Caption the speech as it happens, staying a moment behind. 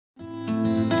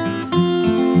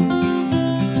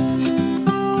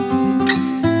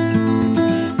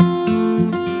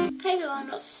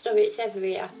over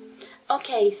here.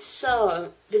 Okay,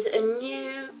 so there's a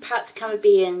new Pirates of the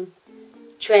Caribbean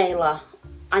trailer.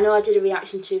 I know I did a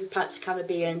reaction to the Pirates of the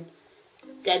Caribbean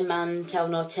Dead Man Tell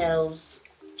No Tales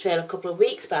trailer a couple of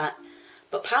weeks back,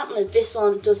 but apparently this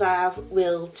one does have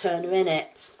Will Turner in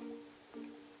it.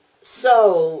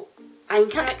 So I'm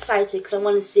kind of excited because I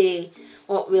want to see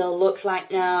what Will looks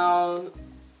like now.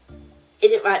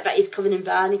 Is it right that he's covered in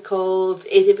barnacles?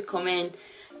 Is he becoming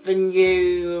the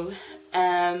new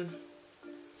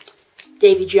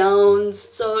Davy Jones?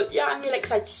 So yeah, I'm really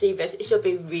excited to see this. It should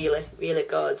be really, really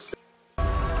good.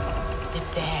 The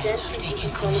dead have taken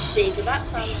command. So that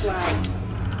sounds like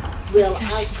Will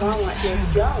has gone like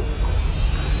Davy Jones.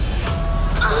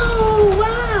 Oh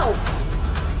wow!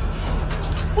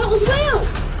 What was Will?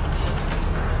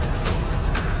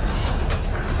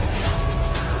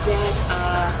 Dead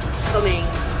are coming.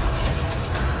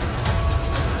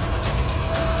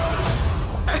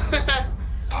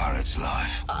 Pirate's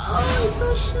life. Oh, it's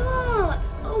so short.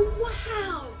 Oh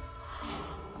wow.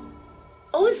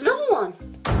 Oh, it's no one.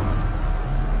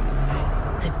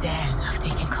 The dead have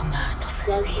taken command of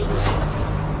the sea.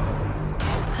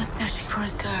 They're searching for a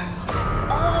girl.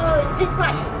 Oh, is this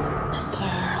like A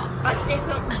pearl. a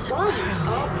different And a ones?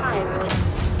 sparrow. All pirates.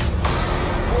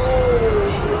 Oh,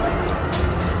 yes.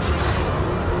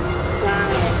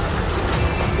 Right.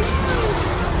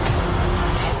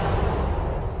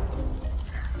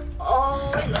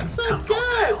 Oh, it looks so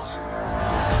good.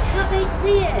 Can't wait to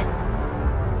see it.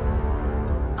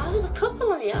 Oh, there's a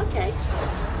couple on here. Okay.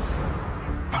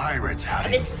 Pirates had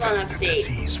And this is one I've infected the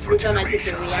seen. seas for This one I did the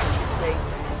generations, reaction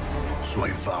to. so I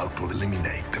vowed to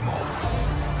eliminate them all.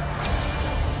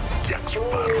 Jack Oh,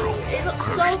 Sparrow it looks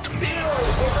so cursed cool. me. It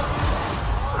looks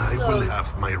I awesome. will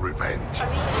have my revenge. I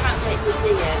really can't wait to see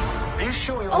it. Are you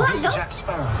sure you're Oh, I the know. Jack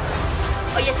Sparrow?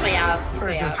 Oh, yes, I am. Yes,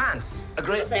 Where's I your am. pants? A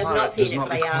great I've not pirate seen does it, not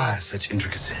but I require am. such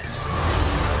intricacies.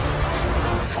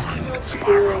 Find So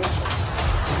Sparrow.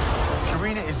 cool.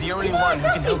 Karina is the only Oh, one who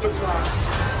I've can seen help this us. one.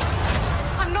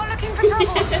 I'm not looking for trouble.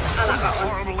 I like that one.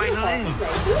 Horrible way to live.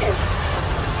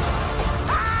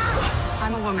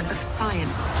 I'm a woman of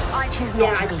science. I choose Yeah,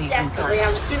 not to I believe in definitely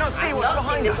ghosts. have. Do you not see I've what's not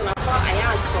behind seen us? this one. I thought I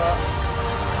had, but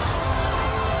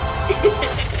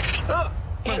Oh,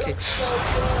 it looks so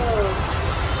good.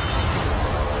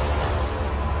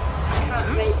 I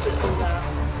can't wait to do that.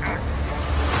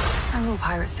 Are all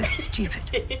pirates this stupid?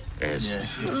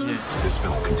 This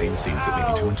film contains scenes that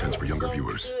may be too intense for younger So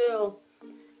viewers. cool.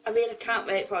 I mean, I can't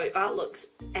wait for it. That looks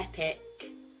epic.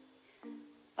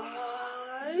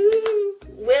 Oh,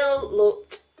 Will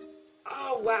looked.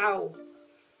 Oh wow.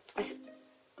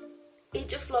 He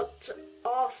just looked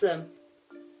awesome.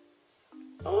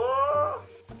 Oh,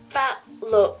 that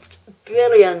looked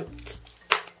brilliant.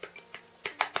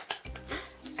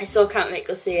 I still can't wait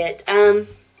to see it. I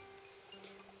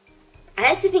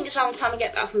actually think it's around the time I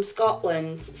get back from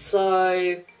Scotland, so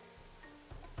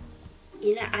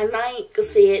you know, I might go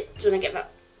see it when I get back.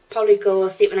 Probably go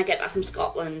see it when I get back from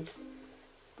Scotland.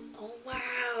 Oh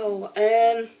wow!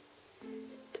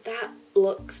 That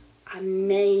looks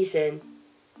amazing.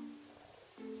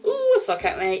 Ooh, so I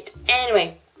can't wait.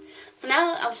 Anyway, for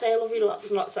now, I'll say I love you lots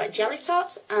and lots like jelly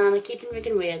tots, and I keep it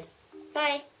rigging weird.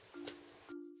 Bye.